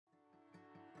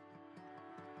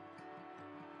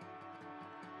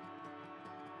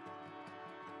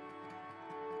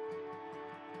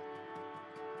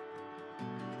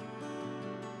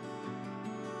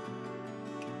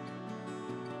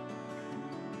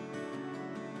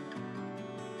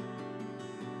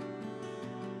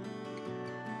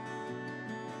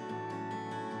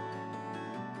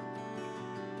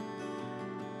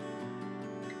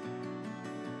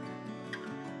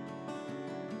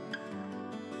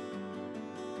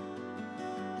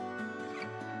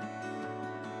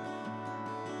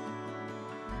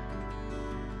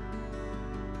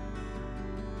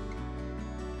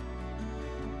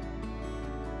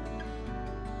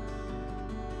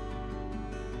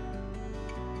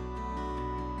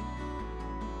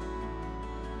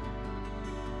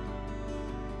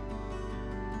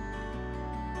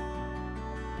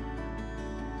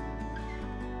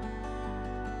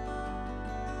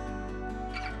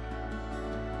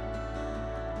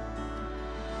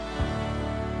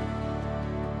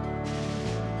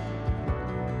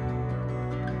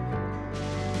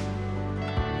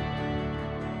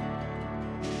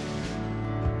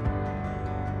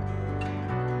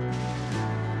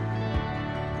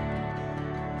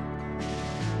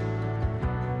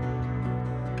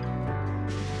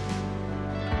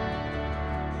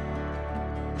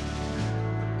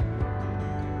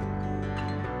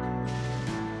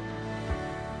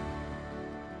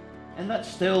In that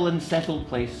still and settled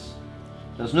place,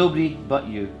 there's nobody but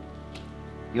you.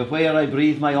 You're where I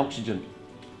breathe my oxygen.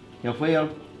 You're where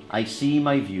I see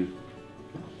my view.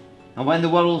 And when the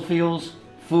world feels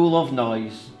full of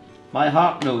noise, my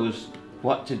heart knows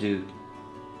what to do.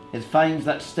 It finds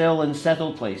that still and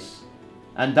settled place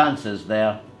and dances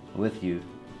there with you.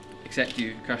 Accept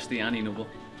you, Kirsty Annie Noble.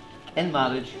 In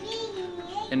marriage.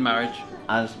 In marriage.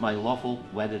 As my lawful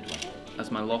wedded wife.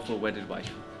 As my lawful wedded wife.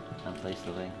 And place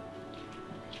the ring.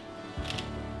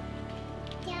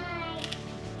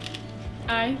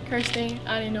 I, Kirsty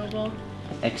Annie Noble.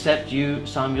 Accept you,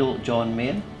 Samuel John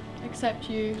Main. Accept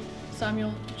you,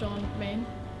 Samuel John Main.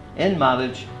 In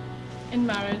marriage. In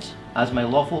marriage. As my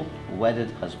lawful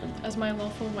wedded husband. As my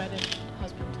lawful wedded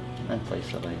husband. And place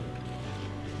the ring.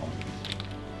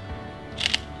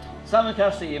 Sam and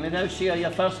Kirsty, you may now share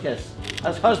your first kiss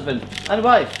as husband and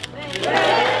wife.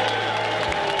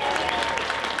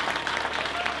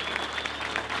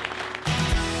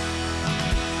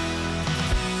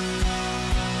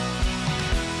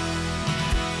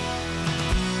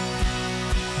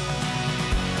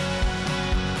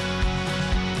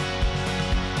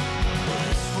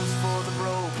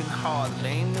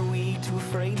 Lame the weak, too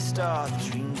afraid to start the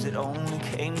dreams that only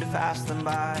came to pass them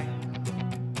by.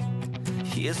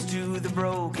 Here's to the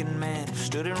broken man who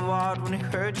stood and walked when he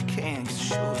heard you can, 'cause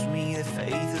it shows me that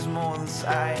faith is more than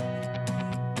sight.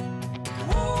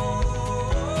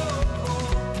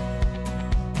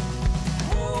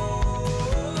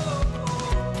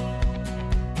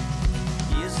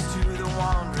 Here's to the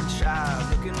wandering child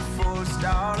looking for a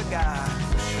star to guide,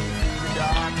 pushing through the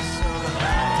darkness of the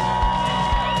night.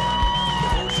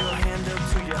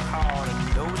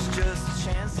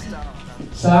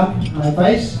 Sam, my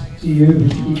advice to you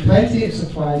is to eat plenty of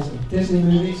supplies of Disney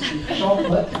movies, eat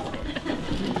chocolate,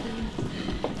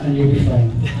 and you'll be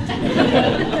fine.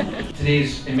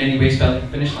 Today's in many ways felt like a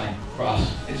finish line for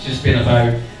us. It's just been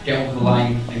about get over the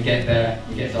line and get there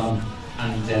and get done.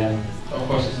 And but of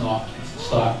course it's not. It's the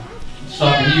start.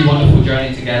 Start a new wonderful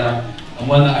journey together, and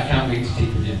one that I can't wait to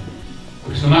take with you.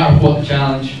 Because no matter what the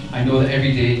challenge, I know that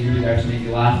every day you'll be there to make me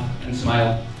laugh and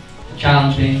smile, to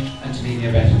challenge me and to make me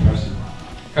a better person.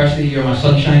 Kirsty, you're my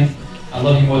sunshine. I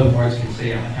love you more than words can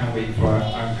say, and I can't wait for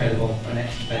our incredible, our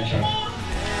next adventure.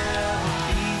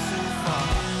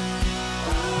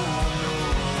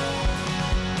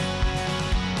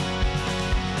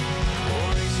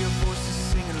 Raise your voice to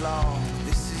sing along.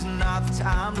 This is not the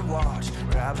time to watch.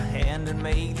 Grab a hand and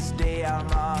make this day our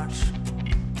march.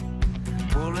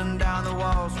 Pulling down the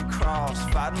walls we cross,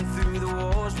 fighting through the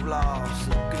wars we lost,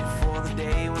 looking for the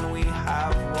day when we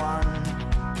have won.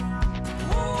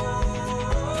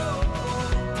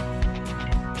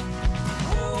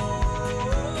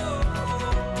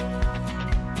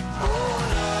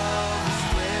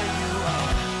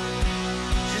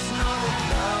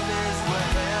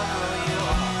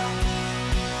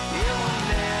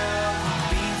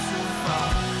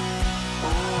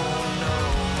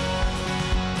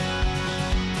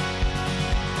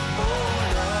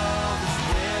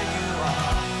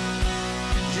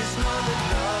 Just know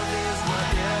that